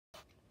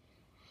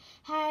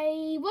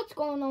Hey, what's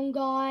going on,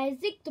 guys?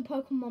 Zick the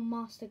Pokemon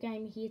Master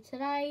Gamer here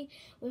today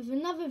with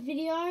another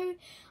video.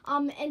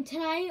 And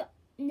today,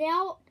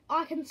 now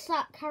I can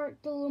start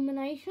character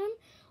elimination.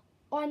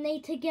 I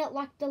need to get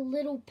like the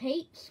little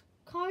peepz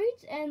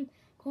codes and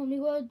Comedy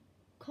World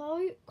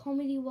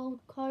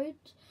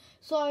codes.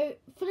 So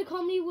for the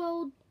Comedy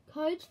World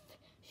codes,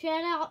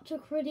 shout out to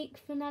Critic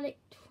Fanatic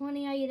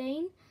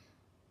 2018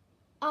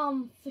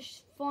 for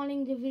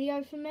finding the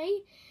video for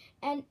me.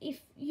 And if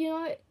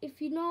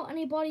you know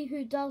anybody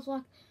who does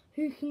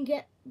who can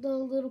get the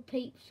little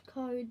peepz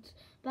codes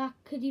back,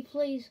 could you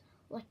please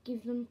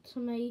give them to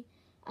me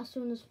as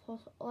soon as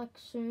possible,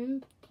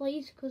 soon,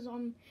 please, because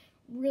I'm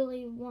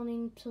really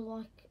wanting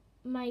to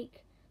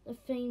make the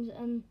things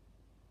and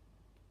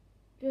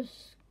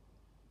just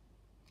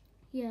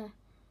I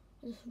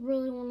just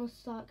really want to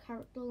start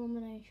character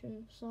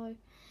elimination. So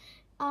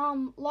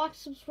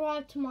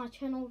subscribe to my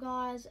channel,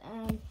 guys,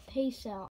 and peace out.